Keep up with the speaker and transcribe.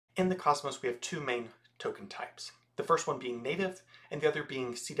In the Cosmos, we have two main token types. The first one being native, and the other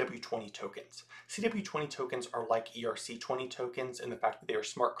being CW20 tokens. CW20 tokens are like ERC20 tokens in the fact that they are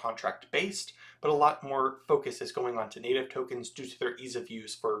smart contract based, but a lot more focus is going on to native tokens due to their ease of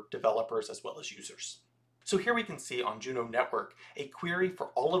use for developers as well as users. So here we can see on Juno Network a query for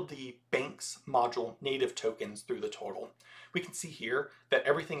all of the Banks module native tokens through the total. We can see here that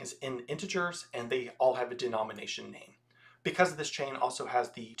everything is in integers and they all have a denomination name. Because this chain also has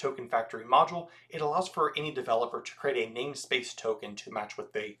the token factory module, it allows for any developer to create a namespace token to match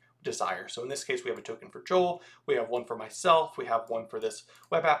what they desire. So in this case, we have a token for Joel, we have one for myself, we have one for this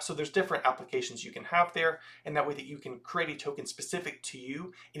web app. So there's different applications you can have there, and that way that you can create a token specific to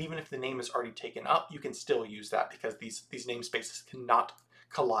you. And even if the name is already taken up, you can still use that because these namespaces cannot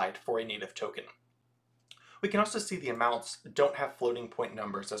collide for a native token. We can also see the amounts don't have floating point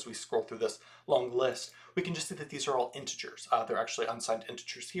numbers as we scroll through this long list. We can just see that these are all integers. They're actually unsigned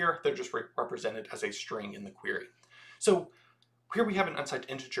integers here. They're just represented as a string in the query. So here we have an unsigned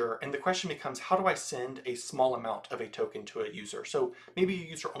integer, and the question becomes, how do I send a small amount of a token to a user? So maybe a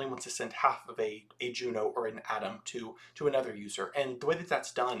user only wants to send half of a Juno or an Atom to another user. And the way that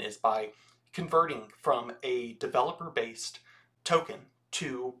that's done is by converting from a developer-based token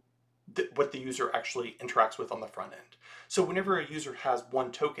to what the user actually interacts with on the front end. So whenever a user has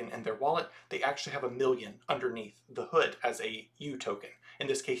one token in their wallet, they actually have a million underneath the hood as a U token. In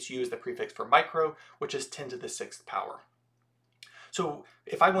this case, U is the prefix for micro, which is 10 to the 6th power. So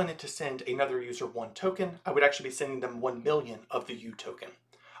if I wanted to send another user one token, I would actually be sending them 1 million of the U token.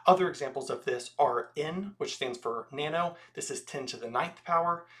 Other examples of this are N, which stands for nano. This is 10 to the 9th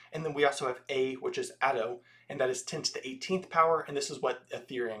power. And then we also have A, which is atto, and that is 10 to the 18th power, and this is what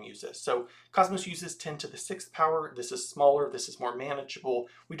Ethereum uses. So Cosmos uses 10 to the 6th power. This is smaller, this is more manageable.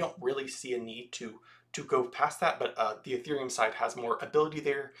 We don't really see a need to go past that, but the Ethereum side has more ability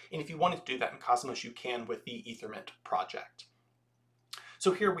there. And if you wanted to do that in Cosmos, you can with the Ethermint project.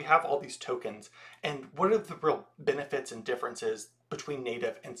 So here we have all these tokens, and what are the real benefits and differences between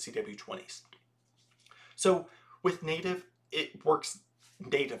native and CW20s? So with native, it works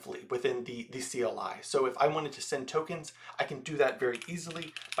natively within the CLI. So if I wanted to send tokens, I can do that very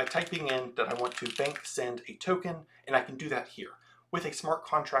easily by typing in that I want to bank send a token, and I can do that here. With a smart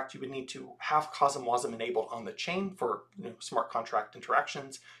contract, you would need to have COSM-WASM enabled on the chain for smart contract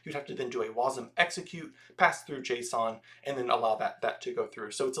interactions. You'd have to then do a WASM execute, pass through JSON, and then allow that to go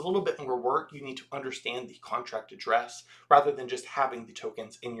through. So it's a little bit more work. You need to understand the contract address rather than just having the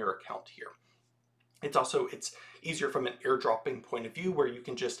tokens in your account here. It's easier from an airdropping point of view where you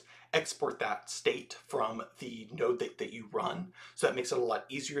can just export that state from the node that you run. So that makes it a lot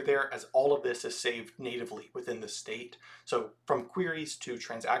easier there, as all of this is saved natively within the state. So from queries to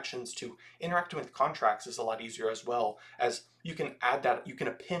transactions to interacting with contracts is a lot easier as well, as you can add that, you can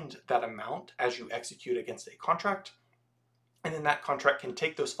append that amount as you execute against a contract. And then that contract can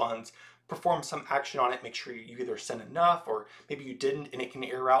take those funds, perform some action on it, make sure you either sent enough or maybe you didn't, and it can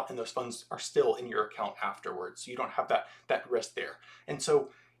error out and those funds are still in your account afterwards. So you don't have that risk there. And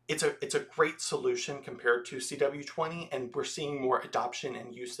so it's a great solution compared to CW20, and we're seeing more adoption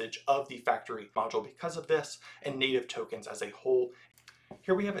and usage of the factory module because of this, and native tokens as a whole.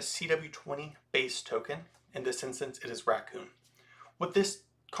 Here we have a CW20 base token. In this instance, it is Raccoon. What this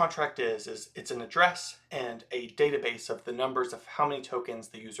contract is it's an address and a database of the numbers of how many tokens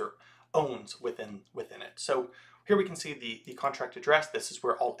the user owns within it. So here we can see the contract address. This is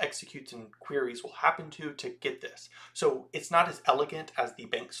where all executes and queries will happen to get this. So it's not as elegant as the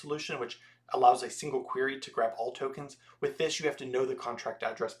bank solution, which allows a single query to grab all tokens. With this, you have to know the contract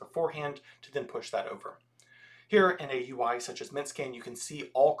address beforehand to then push that over. Here in a UI such as MintScan, you can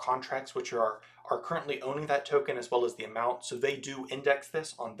see all contracts which are currently owning that token as well as the amount. So they do index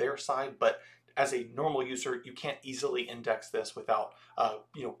this on their side, but as a normal user, you can't easily index this without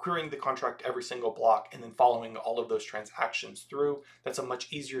querying the contract every single block and then following all of those transactions through. That's a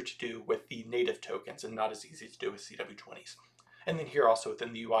much easier to do with the native tokens and not as easy to do with CW20s. And then here also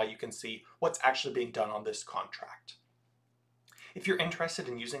within the UI, you can see what's actually being done on this contract. If you're interested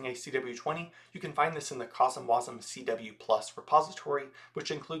in using a CW20, you can find this in the Cosm-WASM CW Plus repository,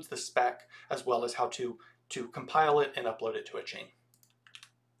 which includes the spec as well as how to compile it and upload it to a chain.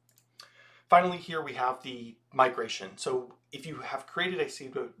 Finally, here we have the migration. So if you have created a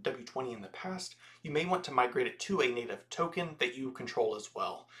CW20 in the past, you may want to migrate it to a native token that you control as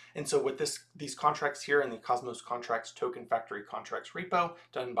well. And so with these contracts here in the Cosmos Contracts Token Factory Contracts repo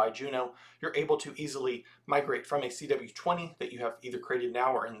done by Juno, you're able to easily migrate from a CW20 that you have either created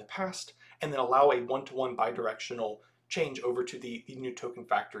now or in the past, and then allow a one-to-one bidirectional change over to the new token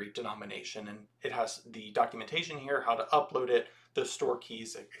factory denomination. And it has the documentation here, how to upload it, the store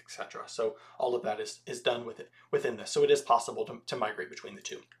keys, etc. So all of that is done within this. So it is possible to migrate between the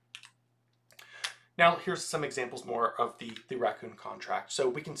two. Now here's some examples more of the Raccoon contract. So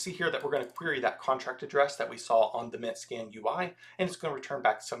we can see here that we're going to query that contract address that we saw on the MintScan UI, and it's going to return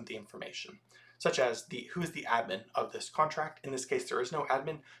back some of the information, such as who is the admin of this contract. In this case, there is no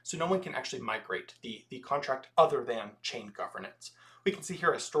admin, so no one can actually migrate the contract other than chain governance. We can see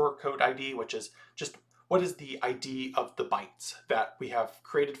here a store code ID, which is just what is the ID of the bytes that we have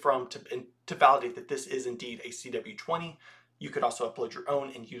created from to validate that this is indeed a CW20. You could also upload your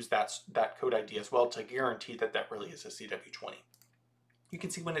own and use that code ID as well to guarantee that that really is a CW20. You can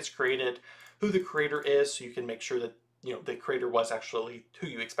see when it's created, who the creator is, so you can make sure that the creator was actually who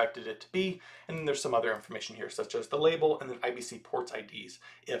you expected it to be. And then there's some other information here, such as the label and then IBC ports IDs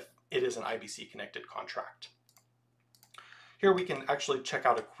if it is an IBC connected contract. Here we can actually check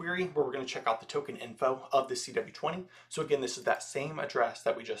out a query where we're going to check out the token info of the CW20. So again, this is that same address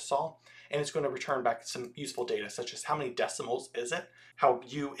that we just saw, and it's going to return back some useful data, such as how many decimals is it, how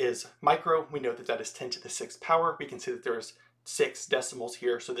U is micro. We know that that is 10 to the 6th power. We can see that there's 6 decimals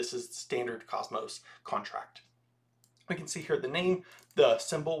here, so this is standard Cosmos contract. We can see here the name, the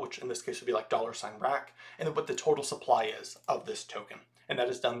symbol, which in this case would be like $rack, and then what the total supply is of this token. And that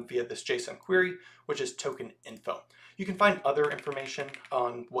is done via this JSON query, which is token info. You can find other information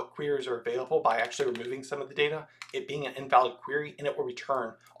on what queries are available by actually removing some of the data, it being an invalid query, and it will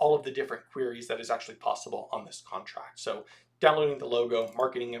return all of the different queries that is actually possible on this contract. So downloading the logo,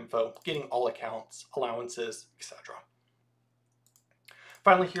 marketing info, getting all accounts, allowances, etc.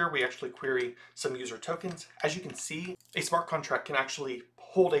 Finally here, we actually query some user tokens. As you can see, a smart contract can actually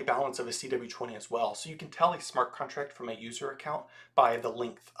hold a balance of a CW20 as well. So you can tell a smart contract from a user account by the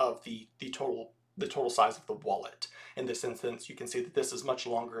length of the total size of the wallet. In this instance, you can see that this is much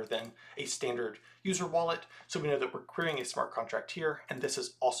longer than a standard user wallet. So we know that we're querying a smart contract here, and this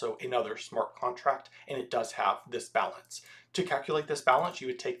is also another smart contract, and it does have this balance. To calculate this balance, you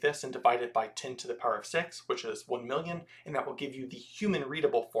would take this and divide it by 10 to the power of 6, which is 1 million, and that will give you the human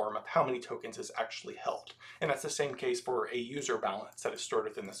readable form of how many tokens is actually held. And that's the same case for a user balance that is stored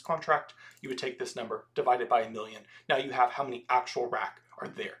within this contract. You would take this number, divide it by 1 million. Now you have how many actual rack are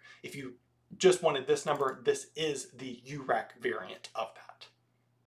there. If you just wanted this number, this is the URAC variant of that.